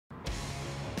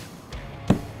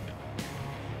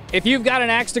If you've got an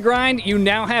axe to grind, you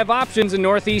now have options in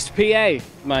Northeast PA.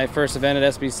 My first event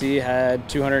at SBC had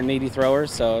 280 throwers,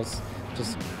 so it's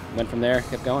just went from there,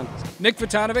 kept going. Nick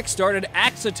Vitanovic started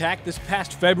Axe Attack this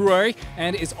past February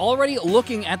and is already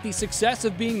looking at the success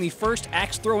of being the first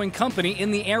axe throwing company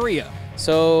in the area.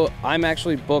 So I'm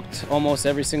actually booked almost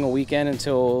every single weekend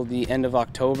until the end of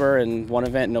October and one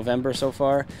event in November so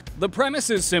far. The premise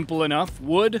is simple enough: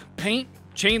 wood, paint,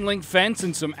 chain link fence,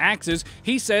 and some axes.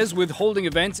 He says with holding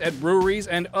events at breweries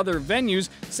and other venues,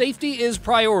 safety is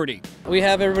priority. We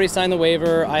have everybody sign the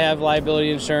waiver. I have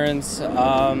liability insurance,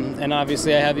 and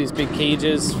obviously I have these big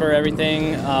cages for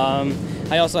everything.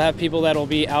 I also have people that will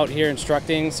be out here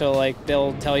instructing, so like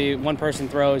they'll tell you one person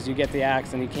throws, you get the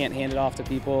axe, and you can't hand it off to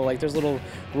people. Like there's little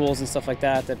rules and stuff like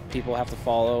that that people have to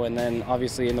follow, and then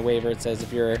obviously in the waiver it says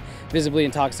if you're visibly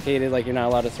intoxicated, like you're not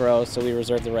allowed to throw, so we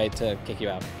reserve the right to kick you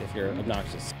out if you're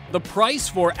obnoxious. The price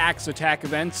for Axe Attack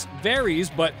events varies,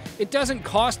 but it doesn't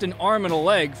cost an arm and a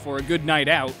leg for a good night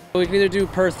out. We can either do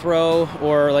per throw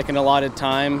or like an allotted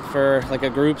time for like a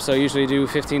group, so usually do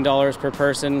 $15 per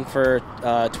person for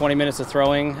 20 minutes of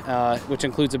throwing, which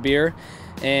includes a beer,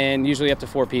 and usually up to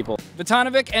 4 people.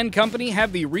 Vitanovic and company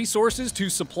have the resources to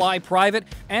supply private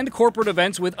and corporate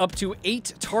events with up to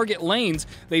 8 target lanes.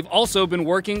 They've also been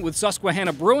working with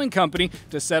Susquehanna Brewing Company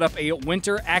to set up a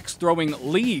winter axe throwing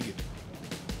league.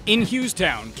 In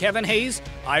Hughesstown, Kevin Hayes,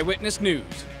 Eyewitness News.